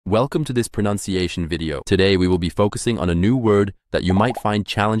Welcome to this pronunciation video. Today we will be focusing on a new word that you might find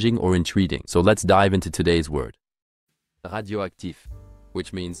challenging or intriguing. So let's dive into today's word. Radioactif,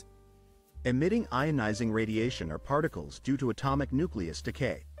 which means emitting ionizing radiation or particles due to atomic nucleus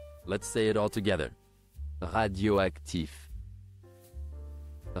decay. Let's say it all together. Radioactif.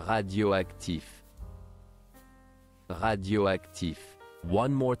 Radioactif. Radioactif.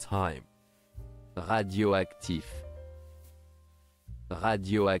 One more time. Radioactif.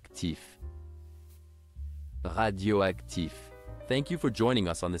 Radioactif. Radioactif. Thank you for joining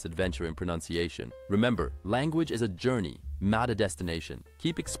us on this adventure in pronunciation. Remember, language is a journey, not a destination.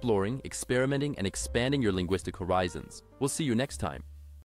 Keep exploring, experimenting, and expanding your linguistic horizons. We'll see you next time.